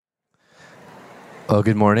Well,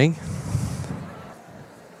 good morning.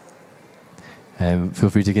 Feel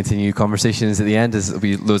free to continue conversations at the end, as there'll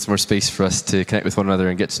be loads more space for us to connect with one another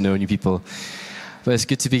and get to know new people. But it's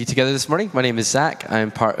good to be together this morning. My name is Zach. I'm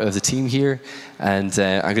part of the team here, and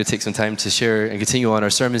I'm going to take some time to share and continue on our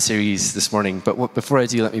sermon series this morning. But before I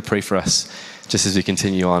do, let me pray for us, just as we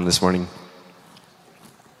continue on this morning.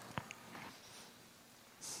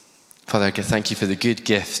 Father, I thank you for the good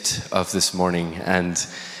gift of this morning and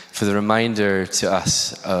for the reminder to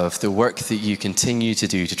us of the work that you continue to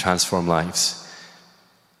do to transform lives.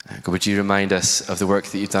 God, would you remind us of the work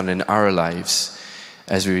that you've done in our lives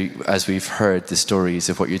as we've heard the stories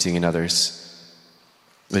of what you're doing in others?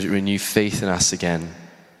 Would it renew faith in us again?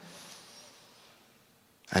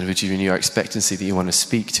 And would you renew our expectancy that you want to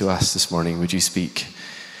speak to us this morning? Would you speak?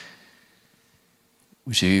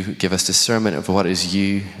 Would you give us discernment of what is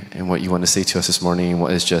you and what you want to say to us this morning and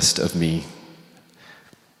what is just of me?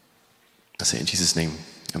 I say in Jesus' name,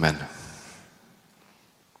 amen.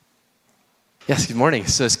 Yes, good morning.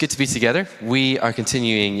 So it's good to be together. We are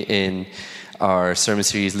continuing in our sermon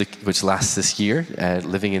series, which lasts this year,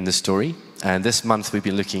 Living in the Story. And this month we've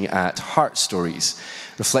been looking at heart stories,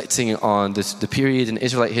 reflecting on the period in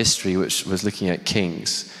Israelite history which was looking at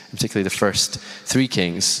kings, particularly the first three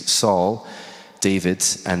kings, Saul, David,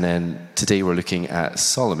 and then today we're looking at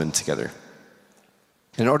Solomon together.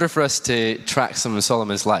 In order for us to track some of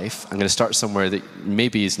Solomon's life, I'm going to start somewhere that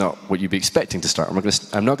maybe is not what you'd be expecting to start. I'm not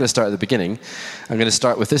going to start at the beginning. I'm going to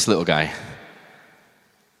start with this little guy.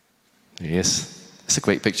 There he is. It's a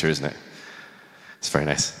great picture, isn't it? It's very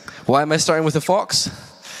nice. Why am I starting with a fox?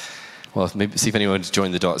 Well, maybe see if anyone's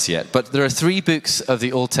joined the dots yet. But there are three books of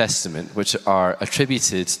the Old Testament which are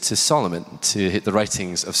attributed to Solomon, to the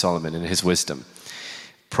writings of Solomon and his wisdom.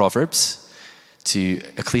 Proverbs, to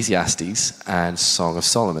Ecclesiastes, and Song of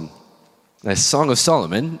Solomon. Now, Song of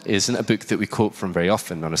Solomon isn't a book that we quote from very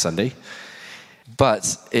often on a Sunday,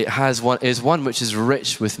 but it is one which is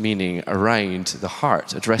rich with meaning around the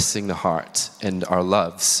heart, addressing the heart and our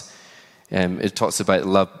loves. It talks about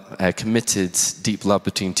love, committed, deep love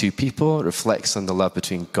between two people. It reflects on the love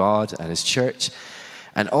between God and his church.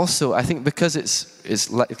 And also, I think because it's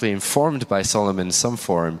likely informed by Solomon in some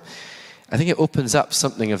form, I think it opens up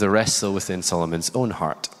something of the wrestle within Solomon's own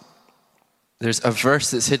heart. There's a verse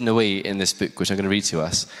that's hidden away in this book, which I'm going to read to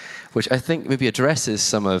us, which I think maybe addresses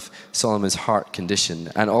some of Solomon's heart condition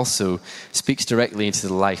and also speaks directly into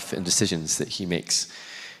the life and decisions that he makes.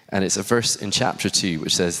 And it's a verse in chapter 2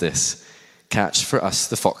 which says this: "Catch for us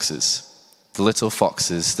the foxes, the little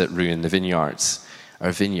foxes that ruin the vineyards,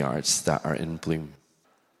 our vineyards that are in bloom."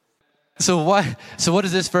 So what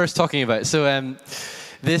is this verse talking about? So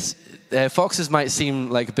foxes might seem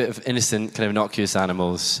like a bit of innocent, kind of innocuous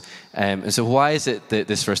animals. And so why is it that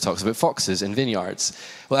this verse talks about foxes in vineyards?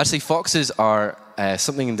 Well, actually, foxes are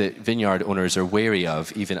something that vineyard owners are wary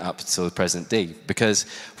of even up till the present day. Because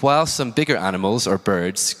while some bigger animals or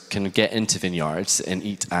birds can get into vineyards and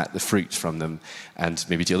eat at the fruit from them and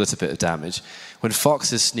maybe do a little bit of damage, when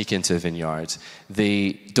foxes sneak into a vineyard,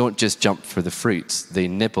 they don't just jump for the fruit. They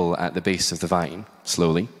nibble at the base of the vine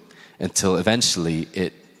slowly until eventually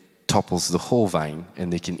it topples the whole vine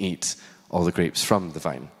and they can eat all the grapes from the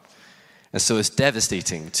vine. And so it's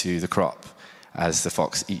devastating to the crop as the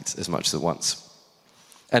fox eats as much at once.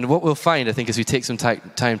 And what we'll find, I think, as we take some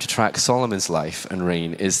time to track Solomon's life and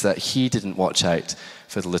reign, is that he didn't watch out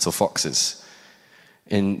for the little foxes.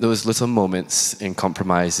 In those little moments, in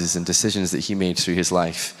compromises and decisions that he made through his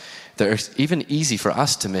life, that are even easy for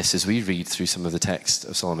us to miss as we read through some of the text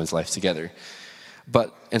of Solomon's life together.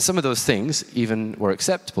 But and some of those things even were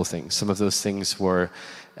acceptable things. Some of those things were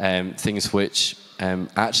things which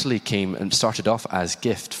actually came and started off as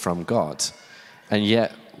gift from God. And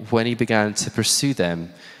yet, when he began to pursue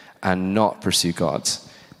them and not pursue God,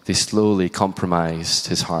 they slowly compromised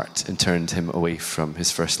his heart and turned him away from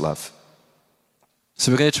his first love.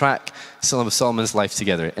 So we're going to track some of Solomon's life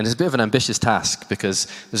together. And it's a bit of an ambitious task because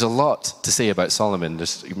there's a lot to say about Solomon.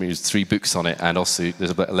 There's 3 books on it, and also there's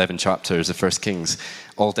about 11 chapters of 1 Kings,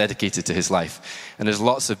 all dedicated to his life. And there's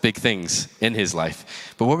lots of big things in his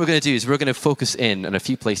life. But what we're going to do is we're going to focus in on a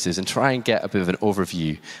few places and try and get a bit of an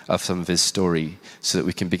overview of some of his story so that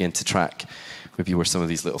we can begin to track maybe where some of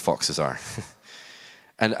these little foxes are.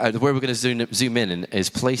 And where we're going to zoom in is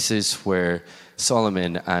places where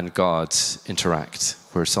Solomon and God interact,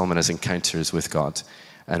 where Solomon has encounters with God,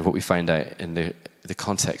 and what we find out in the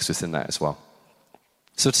context within that as well.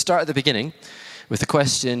 So to start at the beginning with the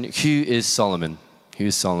question, who is Solomon? Who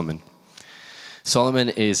is Solomon? Solomon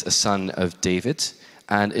is a son of David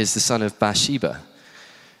and is the son of Bathsheba.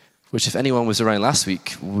 which if anyone was around last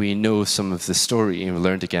week, we know some of the story, and we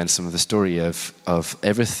learned again some of the story of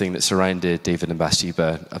everything that surrounded David and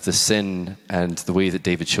Bathsheba, of the sin and the way that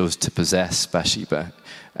David chose to possess Bathsheba.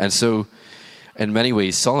 And so, in many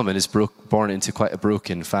ways, Solomon is born into quite a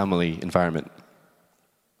broken family environment.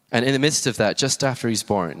 And in the midst of that, just after he's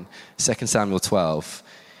born, 2 Samuel 12,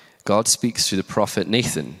 God speaks through the prophet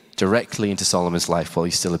Nathan directly into Solomon's life while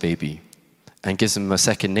he's still a baby and gives him a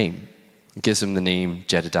second name. He gives him the name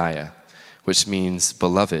Jedediah, which means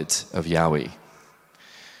beloved of Yahweh.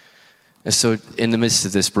 And so in the midst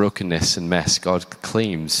of this brokenness and mess, God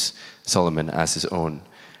claims Solomon as his own.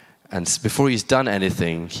 And before he's done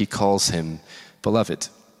anything, he calls him beloved.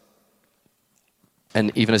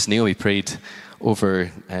 And even as Naomi prayed over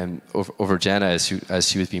Jenna as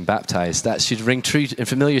she was being baptized, that should ring true and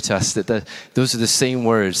familiar to us, that those are the same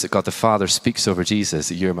words that God the Father speaks over Jesus,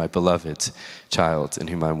 that you're my beloved child in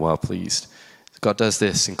whom I'm well pleased. God does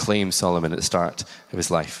this and claims Solomon at the start of his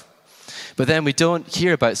life. But then we don't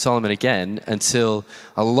hear about Solomon again until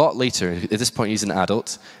a lot later. At this point, he's an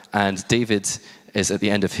adult, and David is at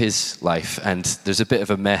the end of his life, and there's a bit of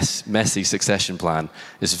a messy succession plan.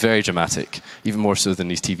 It's very dramatic, even more so than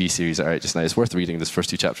these TV series that are out just now. It's worth reading those first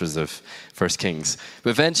 2 chapters of 1 Kings. But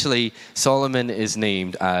eventually, Solomon is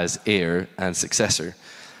named as heir and successor.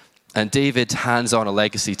 And David hands on a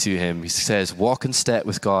legacy to him. He says, walk in step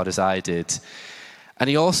with God as I did. And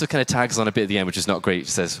he also kind of tags on a bit at the end, which is not great. He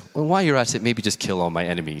says, well, while you're at it, maybe just kill all my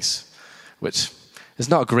enemies, which is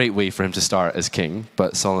not a great way for him to start as king,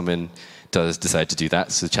 but Solomon does decide to do that.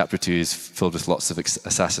 So chapter 2 is filled with lots of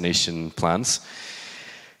assassination plans.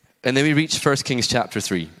 And then we reach 1 Kings chapter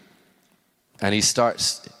 3. And he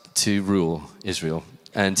starts to rule Israel.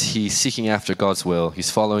 And he's seeking after God's will. He's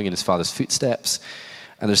following in his father's footsteps.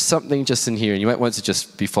 And there's something just in here, and you might want to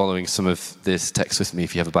just be following some of this text with me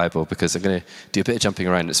if you have a Bible, because I'm going to do a bit of jumping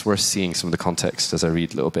around. It's worth seeing some of the context as I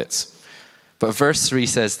read little bits. But verse 3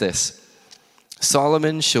 says this: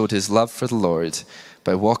 Solomon showed his love for the Lord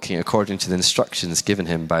by walking according to the instructions given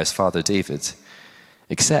him by his father David,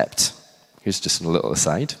 except, here's just a little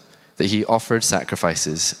aside, that he offered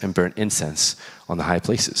sacrifices and burnt incense on the high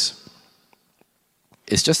places.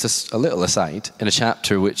 It's just a little aside in a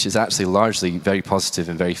chapter which is actually largely very positive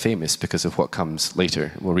and very famous because of what comes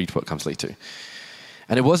later. We'll read what comes later.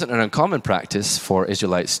 And it wasn't an uncommon practice for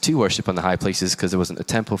Israelites to worship on the high places because there wasn't a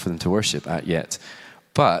temple for them to worship at yet.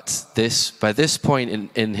 But by this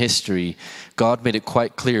point in history, God made it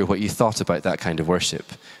quite clear what he thought about that kind of worship,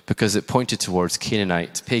 because it pointed towards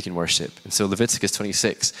Canaanite pagan worship. And so Leviticus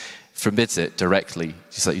 26 forbids it directly.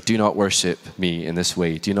 He's like, do not worship me in this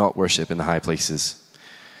way. Do not worship in the high places.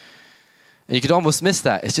 And you could almost miss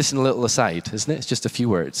that. It's just a little aside, isn't it? It's just a few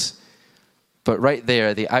words. But right there,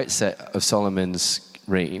 at the outset of Solomon's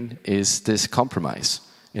reign, is this compromise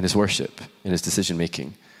in his worship, in his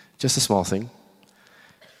decision-making. Just a small thing.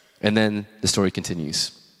 And then the story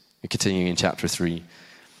continues. We're continuing in chapter 3.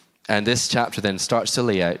 And this chapter then starts to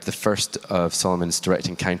lay out the first of Solomon's direct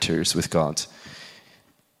encounters with God.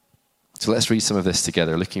 So let's read some of this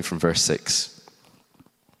together, looking from verse 6.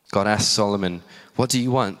 God asks Solomon, what do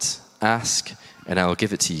you want? Ask, and I will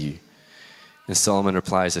give it to you. And Solomon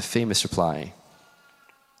replies a famous reply.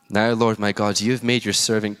 Now, Lord my God, you have made your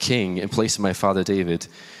servant king in place of my father David,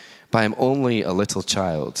 but I am only a little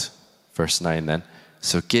child. Verse 9 then.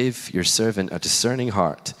 So give your servant a discerning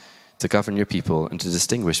heart to govern your people and to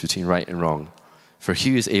distinguish between right and wrong. For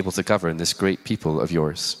who is able to govern this great people of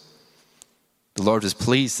yours? The Lord was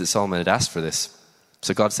pleased that Solomon had asked for this.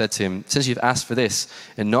 So God said to him, since you've asked for this,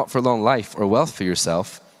 and not for long life or wealth for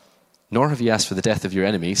yourself, nor have you asked for the death of your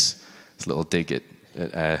enemies. It's a little dig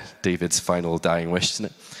at David's final dying wish, isn't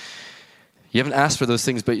it? You haven't asked for those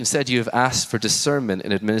things, but instead you have asked for discernment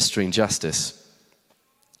in administering justice.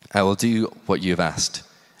 I will do what you have asked.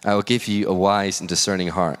 I will give you a wise and discerning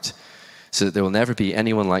heart, so that there will never be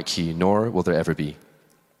anyone like you, nor will there ever be.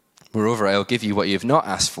 Moreover, I will give you what you have not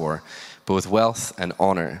asked for, both wealth and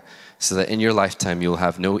honor, so that in your lifetime you will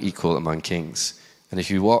have no equal among kings. And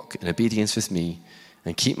if you walk in obedience with me,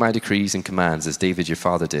 and keep my decrees and commands as David your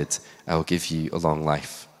father did, I will give you a long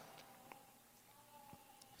life.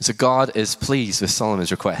 So God is pleased with Solomon's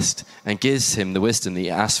request and gives him the wisdom that he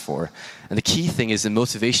asked for. And the key thing is the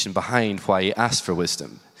motivation behind why he asked for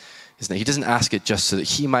wisdom. Isn't it? He doesn't ask it just so that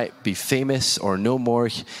he might be famous or know more.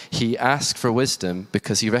 He asks for wisdom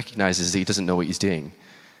because he recognizes that he doesn't know what he's doing.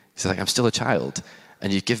 He's like, I'm still a child,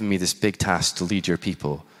 and you've given me this big task to lead your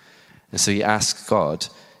people. And so he asks God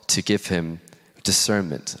to give him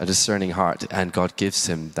discernment, a discerning heart, and God gives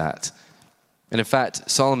him that. And in fact,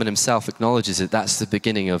 Solomon himself acknowledges that that's the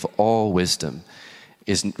beginning of all wisdom.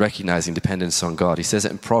 is recognizing dependence on God. He says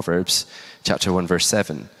it in Proverbs chapter 1, verse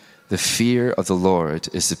 7. The fear of the Lord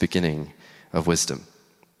is the beginning of wisdom.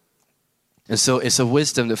 And so it's a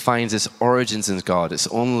wisdom that finds its origins in God. It's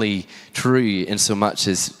only true in so much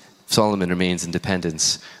as Solomon remains in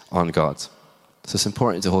dependence on God. So it's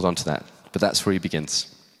important to hold on to that. But that's where he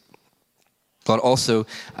begins. God also,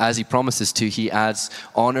 as he promises to, he adds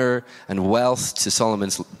honor and wealth to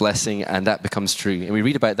Solomon's blessing, and that becomes true. And we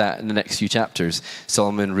read about that in the next few chapters.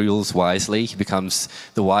 Solomon rules wisely. He becomes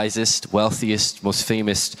the wisest, wealthiest, most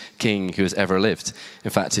famous king who has ever lived.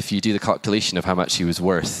 In fact, if you do the calculation of how much he was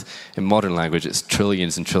worth, in modern language, it's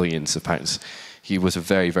trillions and trillions of pounds. He was a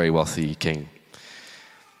very, very wealthy king.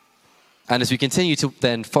 And as we continue to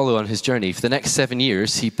then follow on his journey, for the next 7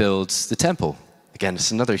 years, he builds the temple. Again,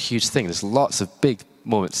 it's another huge thing. There's lots of big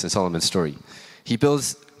moments in Solomon's story. He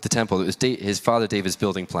builds the temple. It was his father David's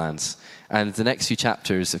building plans. And the next few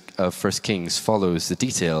chapters of 1 Kings follows the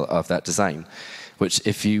detail of that design, which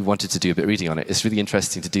if you wanted to do a bit of reading on it, it's really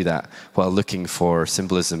interesting to do that while looking for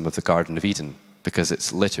symbolism of the Garden of Eden, because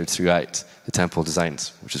it's littered throughout the temple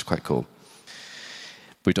designs, which is quite cool.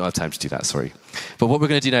 We don't have time to do that, sorry. But what we're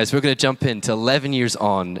going to do now is we're going to jump into 11 years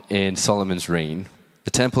on in Solomon's reign.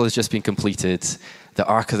 The temple has just been completed. The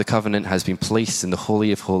Ark of the Covenant has been placed in the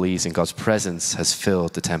Holy of Holies, and God's presence has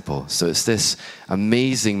filled the temple. So it's this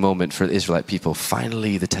amazing moment for the Israelite people.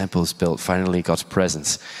 Finally, the temple is built. Finally, God's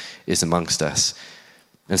presence is amongst us.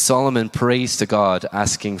 And Solomon prays to God,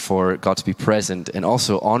 asking for God to be present and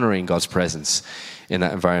also honoring God's presence in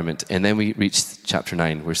that environment. And then we reach chapter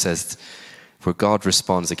 9, where it says, where God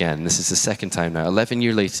responds again. This is the second time now, 11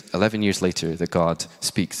 years later, that God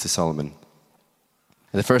speaks to Solomon.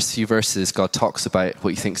 In the first few verses, God talks about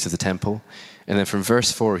what he thinks of the temple. And then from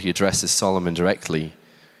verse 4, he addresses Solomon directly.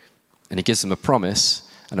 And he gives him a promise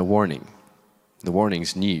and a warning. The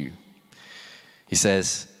warning's new. He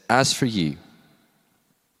says, as for you,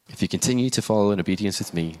 if you continue to follow in obedience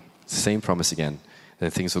with me, it's the same promise again,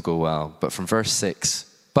 then things will go well. But from verse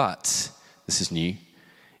 6, but, this is new,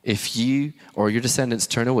 if you or your descendants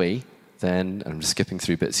turn away, then, I'm just skipping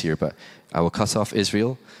through bits here, but I will cut off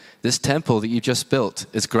Israel. This temple that you just built,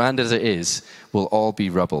 as grand as it is, will all be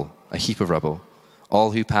rubble, a heap of rubble.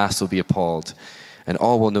 All who pass will be appalled, and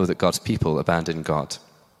all will know that God's people abandoned God.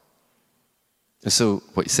 And so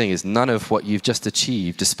what he's saying is none of what you've just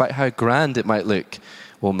achieved, despite how grand it might look,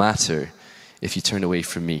 will matter if you turn away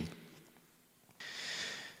from me.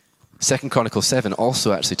 2 Chronicles 7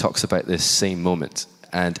 also actually talks about this same moment.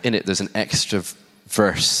 And in it, there's an extra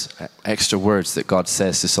verse, extra words that God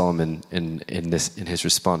says to Solomon in his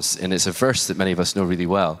response. And it's a verse that many of us know really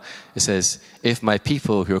well. It says, if my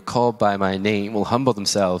people who are called by my name will humble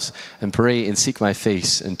themselves and pray and seek my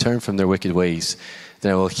face and turn from their wicked ways,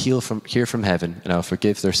 then I will hear from heaven and I will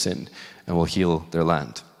forgive their sin and will heal their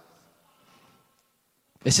land.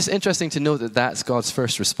 It's just interesting to know that that's God's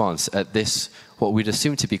first response at this, what we'd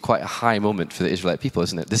assume to be quite a high moment for the Israelite people,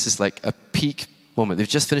 isn't it? This is like a peak moment. They've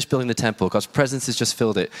just finished building the temple. God's presence has just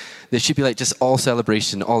filled it. There should be like just all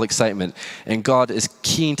celebration, all excitement. And God is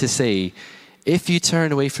keen to say, if you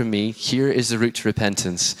turn away from me, here is the route to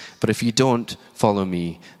repentance. But if you don't follow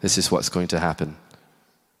me, this is what's going to happen.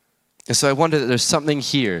 And so I wonder that there's something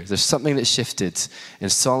here. There's something that shifted in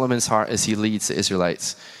Solomon's heart as he leads the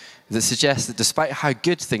Israelites that suggests that despite how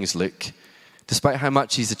good things look, despite how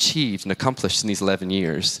much he's achieved and accomplished in these 11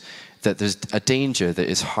 years, that there's a danger that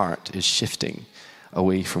his heart is shifting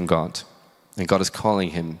away from God. And God is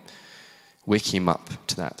calling him, waking him up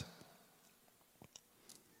to that.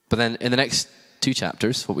 But then in the next 2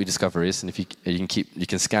 chapters, what we discover is, and if you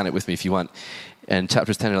can scan it with me if you want, in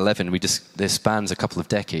chapters 10 and 11, this spans a couple of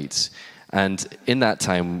decades. And in that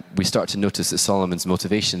time, we start to notice that Solomon's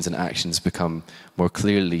motivations and actions become more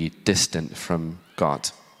clearly distant from God.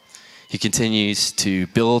 He continues to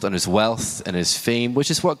build on his wealth and his fame, which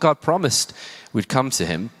is what God promised would come to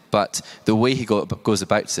him, but the way he goes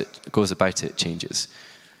about it changes.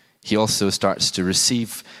 He also starts to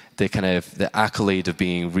receive the accolade of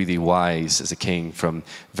being really wise as a king from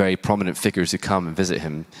very prominent figures who come and visit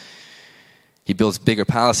him. He builds bigger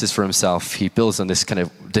palaces for himself. He builds on this kind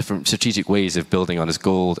of different strategic ways of building on his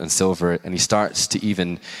gold and silver, and he starts to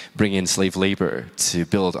even bring in slave labor to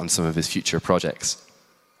build on some of his future projects.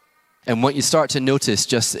 And what you start to notice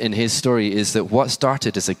just in his story is that what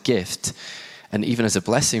started as a gift and even as a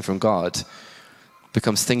blessing from God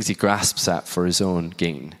becomes things he grasps at for his own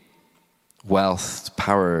gain. Wealth,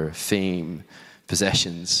 power, fame,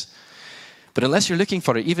 possessions. But unless you're looking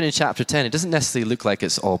for it, even in chapter 10, it doesn't necessarily look like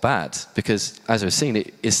it's all bad. Because, as I was saying,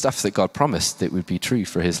 it is stuff that God promised that would be true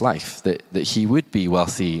for his life. That he would be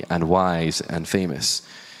wealthy and wise and famous.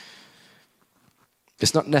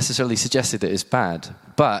 It's not necessarily suggested that it's bad,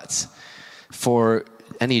 but for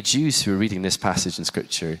any Jews who are reading this passage in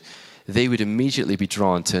Scripture, they would immediately be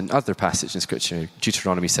drawn to another passage in Scripture,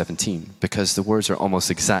 Deuteronomy 17, because the words are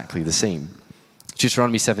almost exactly the same.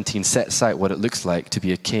 Deuteronomy 17 sets out what it looks like to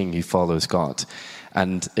be a king who follows God.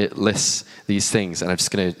 And it lists these things, and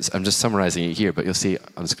I'm just summarizing it here, but you'll see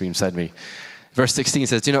on the screen beside me. Verse 16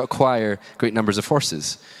 says, do not acquire great numbers of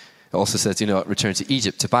horses. It also says, do not return to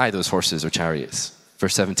Egypt to buy those horses or chariots.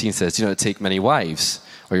 Verse 17 says, do not take many wives,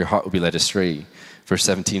 or your heart will be led astray. Verse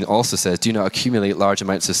 17 also says, do not accumulate large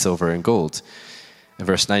amounts of silver and gold. And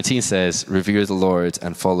verse 19 says, revere the Lord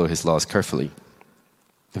and follow his laws carefully.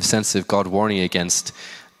 A sense of God warning against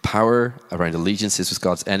power, around allegiances with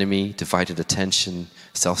God's enemy, divided attention,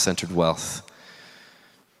 self-centered wealth.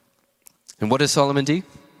 And what does Solomon do?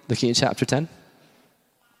 Looking at chapter 10.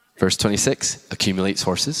 Verse 26, accumulates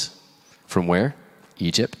horses. From where?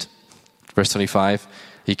 Egypt. Verse 25,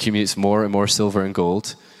 he accumulates more and more silver and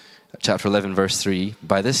gold. Chapter 11, verse 3,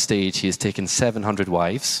 by this stage he has taken 700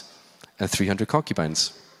 wives and 300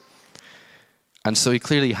 concubines. And so he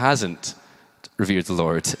clearly hasn't revered the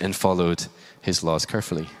Lord and followed his laws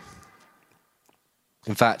carefully.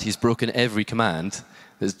 In fact, he's broken every command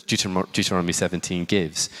that Deuteronomy 17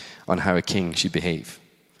 gives on how a king should behave.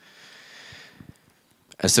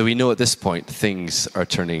 And so we know at this point things are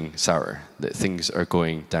turning sour, that things are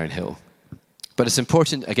going downhill. But it's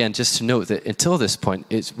important, again, just to note that until this point,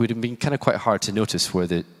 it would have been kind of quite hard to notice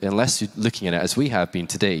unless you're looking at it as we have been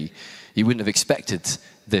today, you wouldn't have expected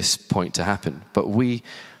this point to happen. But we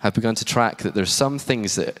have begun to track that there's some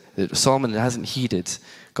things that Solomon hasn't heeded,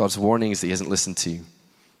 God's warnings that he hasn't listened to.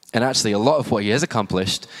 And actually, a lot of what he has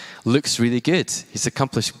accomplished looks really good. He's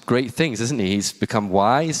accomplished great things, isn't he? He's become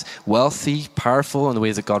wise, wealthy, powerful in the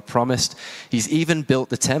ways that God promised. He's even built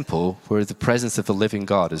the temple where the presence of the living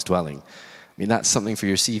God is dwelling. I mean, that's something for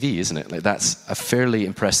your CV, isn't it? Like, that's a fairly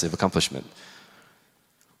impressive accomplishment.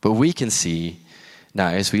 But we can see now,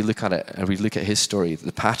 as we look at it and we look at his story,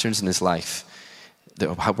 the patterns in his life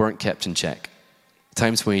that weren't kept in check.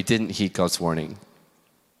 Times when he didn't heed God's warning.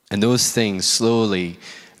 And those things slowly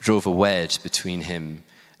drove a wedge between him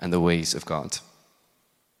and the ways of God.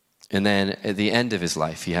 And then at the end of his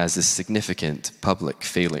life, he has this significant public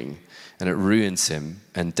failing, and it ruins him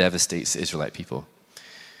and devastates the Israelite people.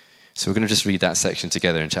 So we're going to just read that section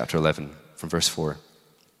together in chapter 11 from verse 4.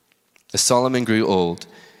 As Solomon grew old,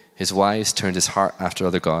 his wives turned his heart after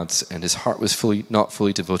other gods, and his heart was not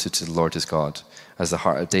fully devoted to the Lord his God, as the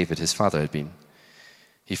heart of David his father had been.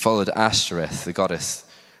 He followed Ashtoreth, the goddess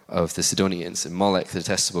of the Sidonians, and Molech, the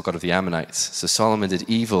detestable god of the Ammonites. So Solomon did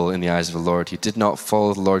evil in the eyes of the Lord. He did not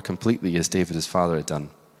follow the Lord completely as David his father had done.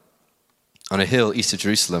 On a hill east of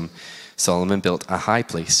Jerusalem, Solomon built a high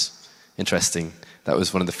place. Interesting. That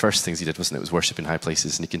was one of the first things he did, wasn't it? It was worship in high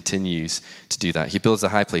places, and he continues to do that. He builds a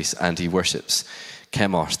high place and he worships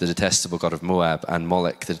Chemosh, the detestable god of Moab, and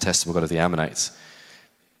Molech, the detestable god of the Ammonites.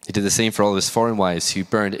 He did the same for all of his foreign wives who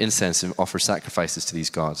burned incense and offered sacrifices to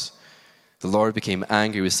these gods. The Lord became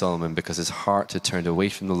angry with Solomon because his heart had turned away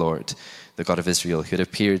from the Lord, the God of Israel, who had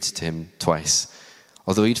appeared to him twice.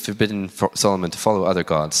 Although he'd forbidden Solomon to follow other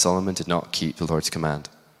gods, Solomon did not keep the Lord's command.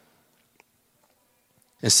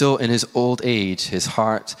 And so in his old age, his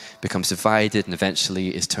heart becomes divided and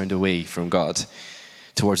eventually is turned away from God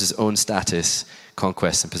towards his own status,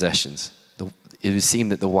 conquests, and possessions. It would seem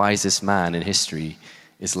that the wisest man in history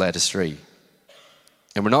is led astray.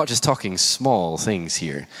 And we're not just talking small things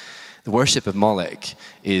here. The worship of Molech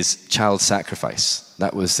is child sacrifice.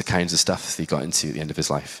 That was the kinds of stuff he got into at the end of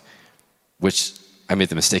his life, which I made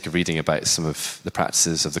the mistake of reading about some of the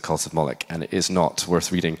practices of the cult of Molech, and it is not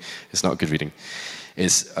worth reading. It's not good reading.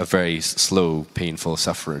 It's a very slow, painful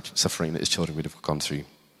suffering that his children would have gone through.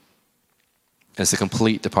 It's a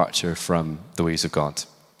complete departure from the ways of God,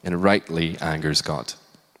 and it rightly angers God.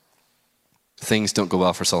 Things don't go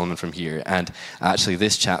well for Solomon from here, and actually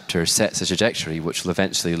this chapter sets a trajectory which will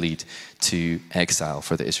eventually lead to exile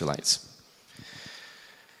for the Israelites.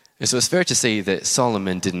 And so it's fair to say that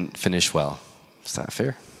Solomon didn't finish well. Is that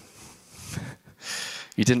fair?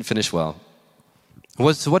 He didn't finish well.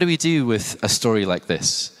 So what do we do with a story like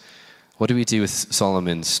this? What do we do with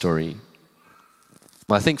Solomon's story?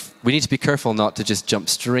 Well, I think we need to be careful not to just jump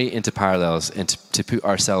straight into parallels and to put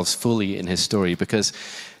ourselves fully in his story, because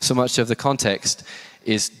so much of the context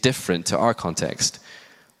is different to our context.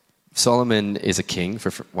 Solomon is a king,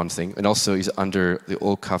 for one thing, and also he's under the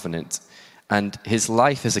Old Covenant. And his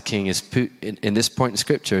life as a king is put in this point in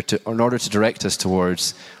Scripture in order to direct us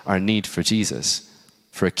towards our need for Jesus,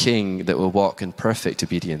 for a king that will walk in perfect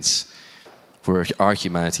obedience where our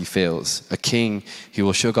humanity fails, a king who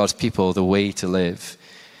will show God's people the way to live,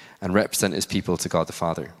 and represent his people to God the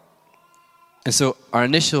Father. And so our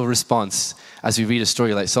initial response as we read a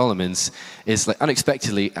story like Solomon's is like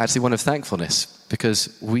unexpectedly actually one of thankfulness,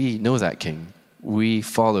 because we know that king. We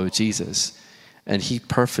follow Jesus, and he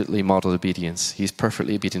perfectly modeled obedience. He's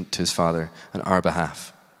perfectly obedient to his Father on our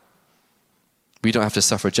behalf. We don't have to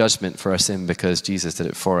suffer judgment for our sin because Jesus did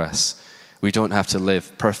it for us. We don't have to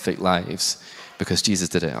live perfect lives because Jesus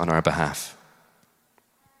did it on our behalf.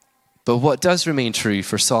 But what does remain true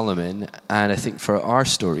for Solomon, and I think for our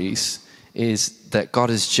stories, is that God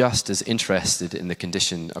is just as interested in the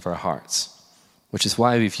condition of our hearts, which is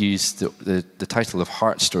why we've used the title of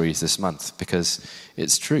Heart Stories this month, because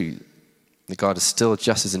it's true that God is still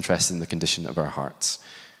just as interested in the condition of our hearts.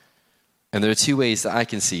 And there are two ways that I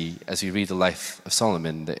can see as we read the life of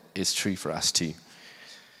Solomon that is true for us too.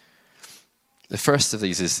 The first of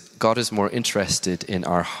these is God is more interested in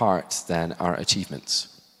our heart than our achievements.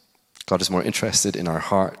 God is more interested in our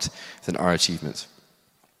heart than our achievements.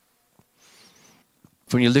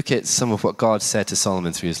 When you look at some of what God said to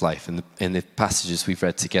Solomon through his life in the passages we've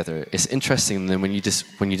read together, it's interesting then when you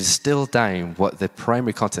distill down what the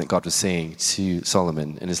primary content God was saying to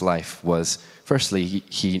Solomon in his life was, firstly,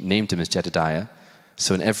 he named him as Jedediah.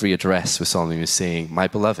 So in every address with Solomon, he was saying, "My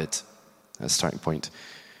beloved," that's the starting point.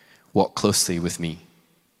 "Walk closely with me."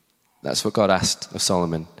 That's what God asked of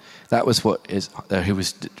Solomon. That was he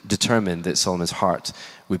was determined that Solomon's heart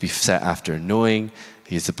would be set after, knowing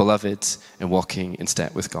he's the beloved and walking in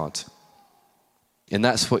step with God. And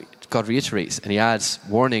that's what God reiterates, and he adds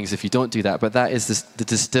warnings if you don't do that, but that is the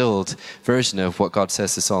distilled version of what God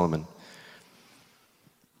says to Solomon.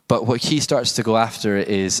 But what he starts to go after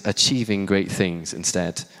is achieving great things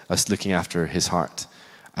instead of looking after his heart.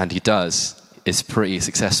 And he does. It's pretty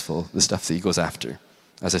successful, the stuff that he goes after.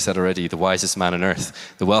 As I said already, the wisest man on earth,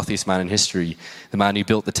 the wealthiest man in history, the man who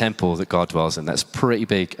built the temple that God dwells in. That's pretty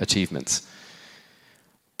big achievements.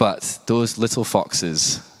 But those little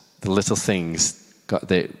foxes, the little things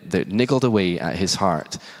that niggled away at his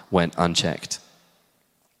heart, went unchecked.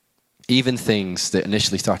 Even things that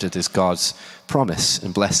initially started as God's promise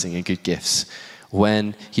and blessing and good gifts,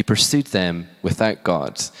 when he pursued them without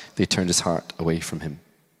God, they turned his heart away from him.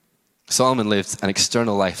 Solomon lived an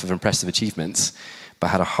external life of impressive achievements, but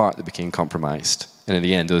had a heart that became compromised. And in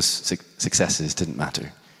the end, those successes didn't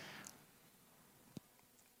matter.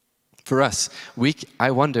 For us, I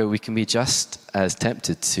wonder we can be just as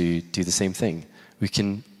tempted to do the same thing. We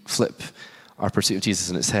can flip our pursuit of Jesus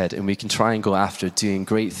on its head, and we can try and go after doing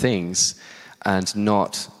great things and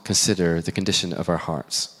not consider the condition of our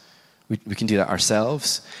hearts. We can do that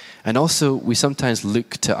ourselves. And also, we sometimes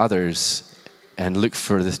look to others and look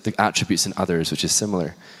for the attributes in others, which is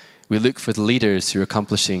similar. We look for the leaders who are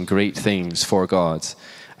accomplishing great things for God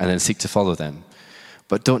and then seek to follow them,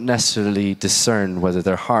 but don't necessarily discern whether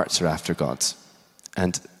their hearts are after God.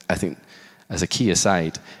 And I think, as a key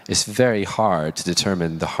aside, it's very hard to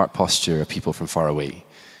determine the heart posture of people from far away,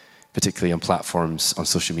 particularly on platforms on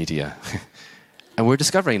social media. And we're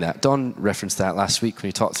discovering that. Don referenced that last week when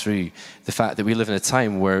he talked through the fact that we live in a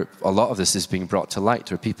time where a lot of this is being brought to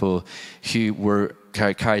light, where people who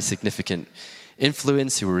carried significant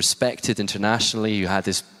influence, who were respected internationally, who had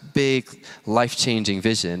this big, life-changing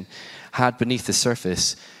vision, had beneath the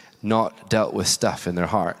surface not dealt with stuff in their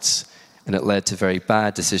hearts. And it led to very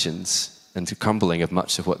bad decisions and to crumbling of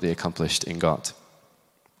much of what they accomplished in God.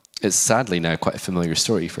 It's sadly now quite a familiar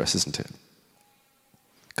story for us, isn't it?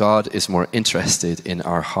 God is more interested in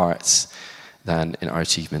our hearts than in our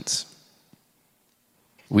achievements.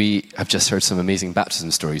 We have just heard some amazing baptism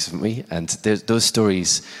stories, haven't we? And those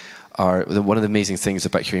stories are one of the amazing things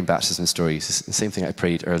about hearing baptism stories. The same thing I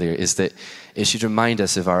prayed earlier is that it should remind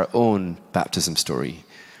us of our own baptism story,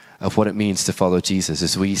 of what it means to follow Jesus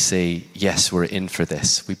as we say, yes, we're in for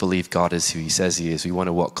this. We believe God is who he says he is. We want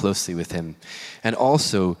to walk closely with him. And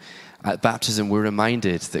also, at baptism, we're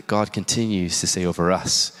reminded that God continues to say over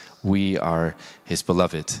us, we are his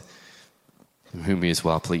beloved, whom he is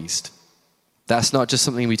well pleased. That's not just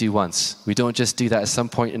something we do once. We don't just do that at some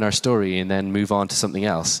point in our story and then move on to something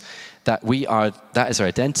else. That is our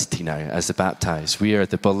identity now as the baptized. We are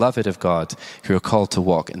the beloved of God who are called to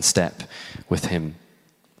walk in step with him.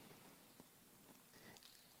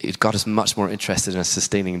 God is much more interested in us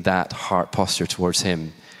sustaining that heart posture towards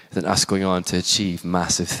him than us going on to achieve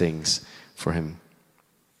massive things for him.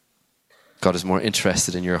 God is more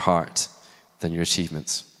interested in your heart than your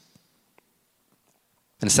achievements.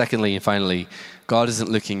 And secondly and finally, God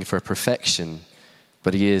isn't looking for perfection,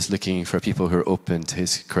 but he is looking for people who are open to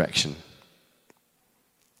his correction.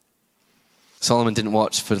 Solomon didn't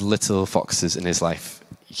watch for the little foxes in his life.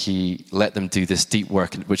 he let them do this deep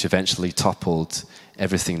work which eventually toppled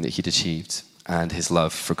everything that he'd achieved and his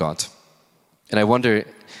love for God. And I wonder,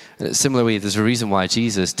 in a similar way, there's a reason why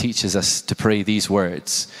Jesus teaches us to pray these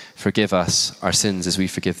words, forgive us our sins as we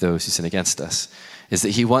forgive those who sin against us, is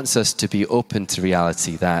that he wants us to be open to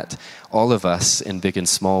reality that all of us in big and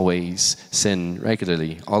small ways sin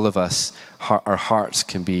regularly. All of us, our hearts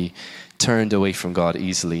can be turned away from God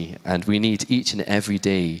easily, and we need each and every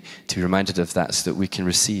day to be reminded of that so that we can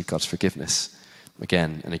receive God's forgiveness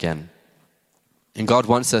again and again. And God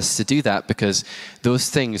wants us to do that because those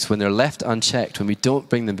things, when they're left unchecked, when we don't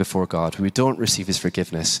bring them before God, when we don't receive his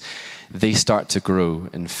forgiveness, they start to grow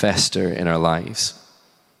and fester in our lives.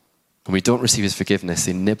 When we don't receive his forgiveness,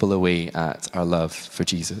 they nibble away at our love for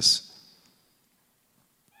Jesus.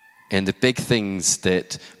 And the big things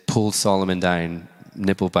that pulled Solomon down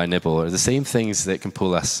nibble by nibble are the same things that can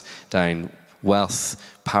pull us down: wealth,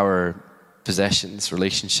 power, possessions,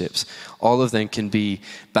 relationships. All of them can be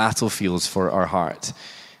battlefields for our heart.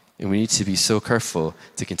 And we need to be so careful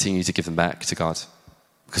to continue to give them back to God.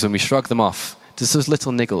 Because when we shrug them off, just those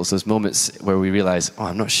little niggles, those moments where we realize,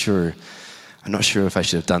 I'm not sure if I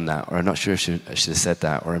should have done that, or I'm not sure if I should have said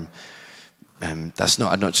that, or I'm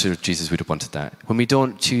not sure if Jesus would have wanted that. When we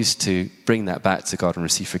don't choose to bring that back to God and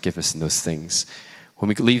receive forgiveness in those things, when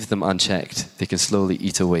we leave them unchecked, they can slowly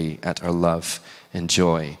eat away at our love and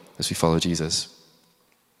joy as we follow Jesus.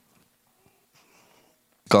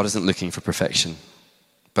 God isn't looking for perfection,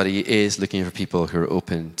 but he is looking for people who are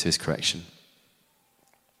open to his correction.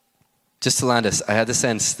 Just to land us, I had the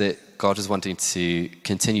sense that God was wanting to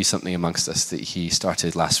continue something amongst us that he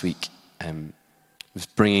started last week. Was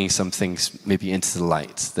bringing some things maybe into the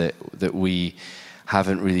light that we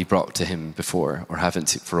haven't really brought to him before, or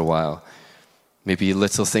haven't for a while. Maybe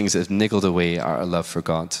little things that have niggled away our love for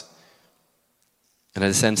God. And I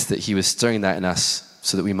had a sense that he was stirring that in us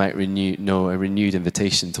so that we might know a renewed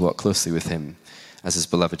invitation to walk closely with him as his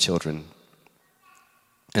beloved children.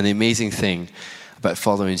 And the amazing thing about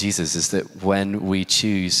following Jesus is that when we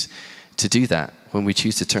choose to do that, when we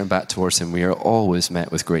choose to turn back towards him, we are always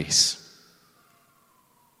met with grace.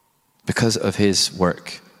 Because of his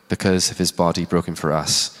work, because of his body broken for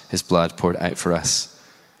us, his blood poured out for us.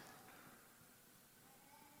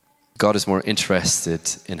 God is more interested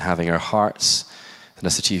in having our hearts and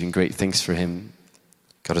us achieving great things for him.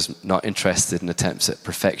 God is not interested in attempts at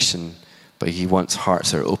perfection, but he wants hearts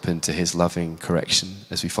that are open to his loving correction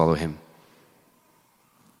as we follow him.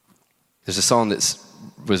 There's a song that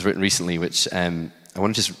was written recently, which I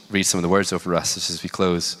want to just read some of the words over us as we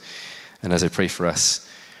close and as I pray for us,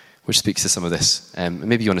 which speaks to some of this.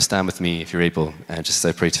 Maybe you want to stand with me if you're able, just as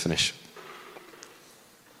I pray to finish.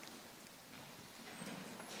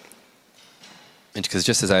 And because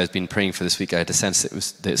just as I was been praying for this week, I had a sense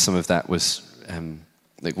that some of that was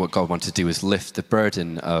like what God wanted to do was lift the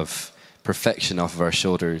burden of perfection off of our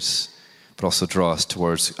shoulders, but also draw us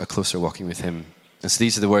towards a closer walking with him. And so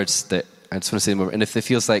these are the words that I just want to say them over. And if it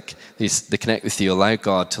feels like they connect with you, allow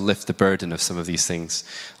God to lift the burden of some of these things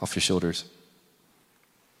off your shoulders.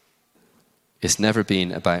 It's never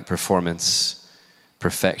been about performance,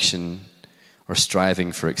 perfection, or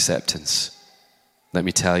striving for acceptance. Let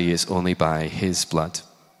me tell you, it's only by his blood.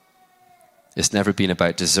 It's never been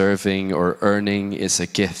about deserving or earning. It's a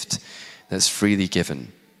gift that's freely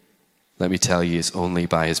given. Let me tell you, it's only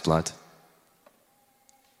by his blood.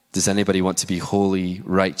 Does anybody want to be holy,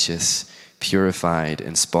 righteous, purified,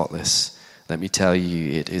 and spotless? Let me tell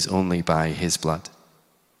you, it is only by his blood.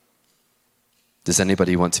 Does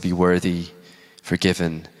anybody want to be worthy,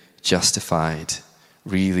 forgiven, justified,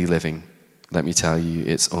 really living? Let me tell you,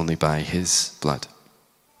 it's only by his blood.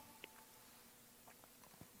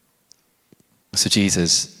 So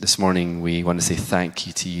Jesus, this morning we want to say thank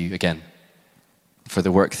you to you again for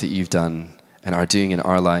the work that you've done and are doing in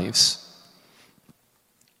our lives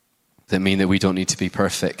that mean that we don't need to be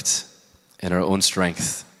perfect in our own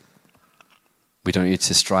strength. We don't need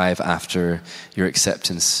to strive after your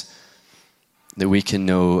acceptance. That we can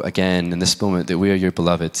know again in this moment that we are your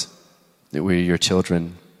beloved, that we are your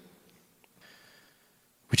children.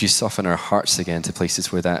 Would you soften our hearts again to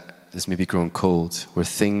places where that has maybe grown cold, where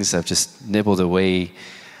things have just nibbled away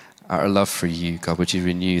our love for you? God, would you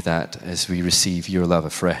renew that as we receive your love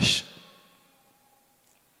afresh?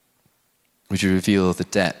 Would you reveal the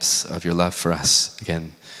depths of your love for us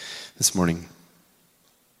again this morning?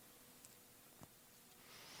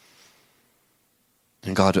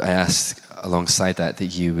 And God, I ask alongside that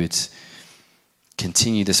you would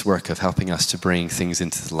continue this work of helping us to bring things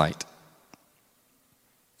into the light.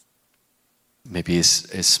 Maybe as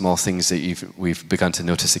small things that we've begun to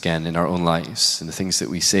notice again in our own lives, and the things that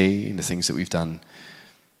we say, and the things that we've done.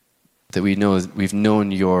 that we've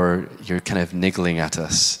known you're kind of niggling at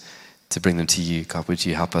us to bring them to you. God, would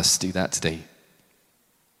you help us do that today?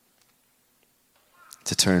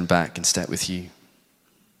 To turn back in step with you.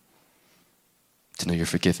 To know your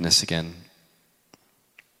forgiveness again.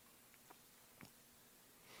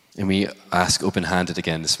 And we ask open-handed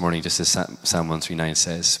again this morning, just as Psalm 139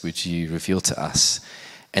 says, would you reveal to us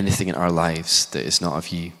anything in our lives that is not of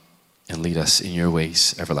you and lead us in your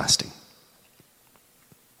ways everlasting.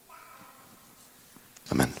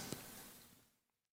 Amen.